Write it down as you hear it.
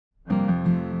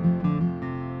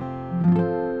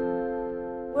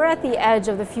at the edge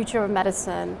of the future of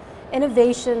medicine.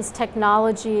 Innovations,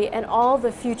 technology, and all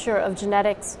the future of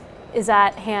genetics is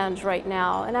at hand right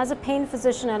now. And as a pain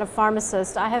physician and a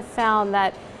pharmacist, I have found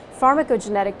that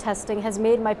pharmacogenetic testing has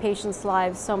made my patients'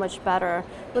 lives so much better.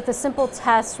 With a simple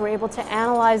test, we're able to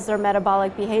analyze their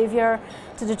metabolic behavior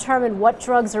to determine what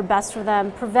drugs are best for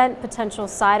them, prevent potential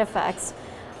side effects.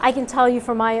 I can tell you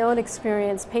from my own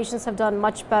experience, patients have done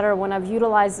much better when I've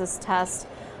utilized this test.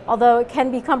 Although it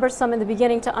can be cumbersome in the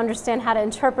beginning to understand how to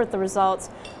interpret the results,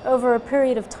 over a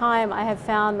period of time I have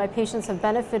found my patients have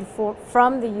benefited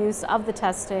from the use of the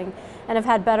testing and have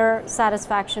had better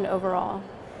satisfaction overall.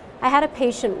 I had a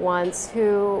patient once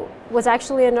who was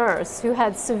actually a nurse who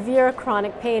had severe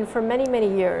chronic pain for many,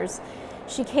 many years.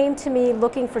 She came to me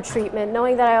looking for treatment,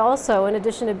 knowing that I also, in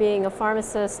addition to being a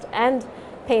pharmacist and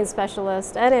pain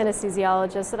specialist and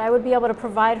anesthesiologist, that I would be able to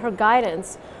provide her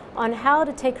guidance on how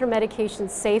to take her medications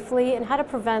safely and how to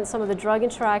prevent some of the drug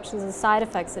interactions and side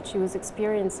effects that she was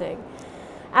experiencing.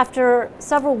 After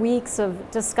several weeks of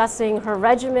discussing her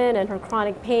regimen and her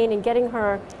chronic pain and getting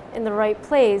her in the right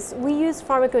place, we used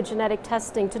pharmacogenetic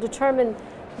testing to determine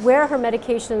where her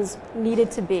medications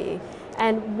needed to be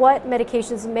and what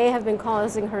medications may have been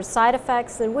causing her side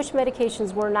effects and which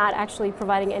medications were not actually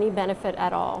providing any benefit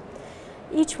at all.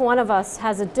 Each one of us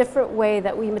has a different way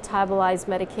that we metabolize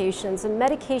medications, and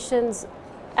medications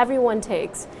everyone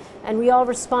takes, and we all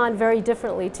respond very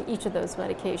differently to each of those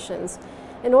medications.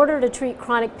 In order to treat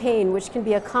chronic pain, which can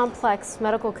be a complex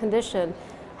medical condition,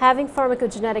 having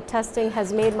pharmacogenetic testing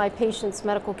has made my patients'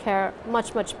 medical care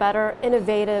much, much better,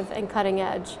 innovative, and cutting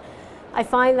edge. I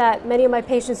find that many of my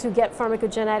patients who get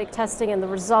pharmacogenetic testing and the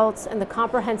results and the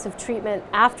comprehensive treatment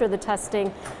after the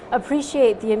testing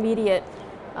appreciate the immediate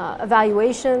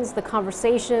evaluations, the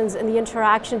conversations, and the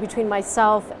interaction between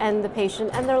myself and the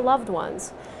patient and their loved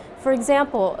ones. For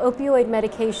example, opioid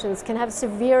medications can have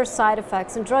severe side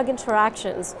effects and drug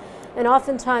interactions, and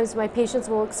oftentimes my patients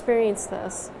will experience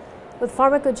this. With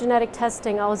pharmacogenetic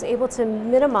testing, I was able to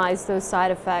minimize those side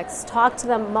effects, talk to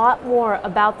them a lot more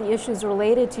about the issues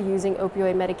related to using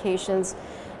opioid medications,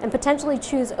 and potentially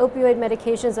choose opioid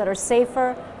medications that are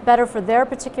safer, better for their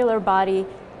particular body,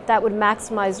 that would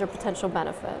maximize their potential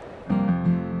benefit.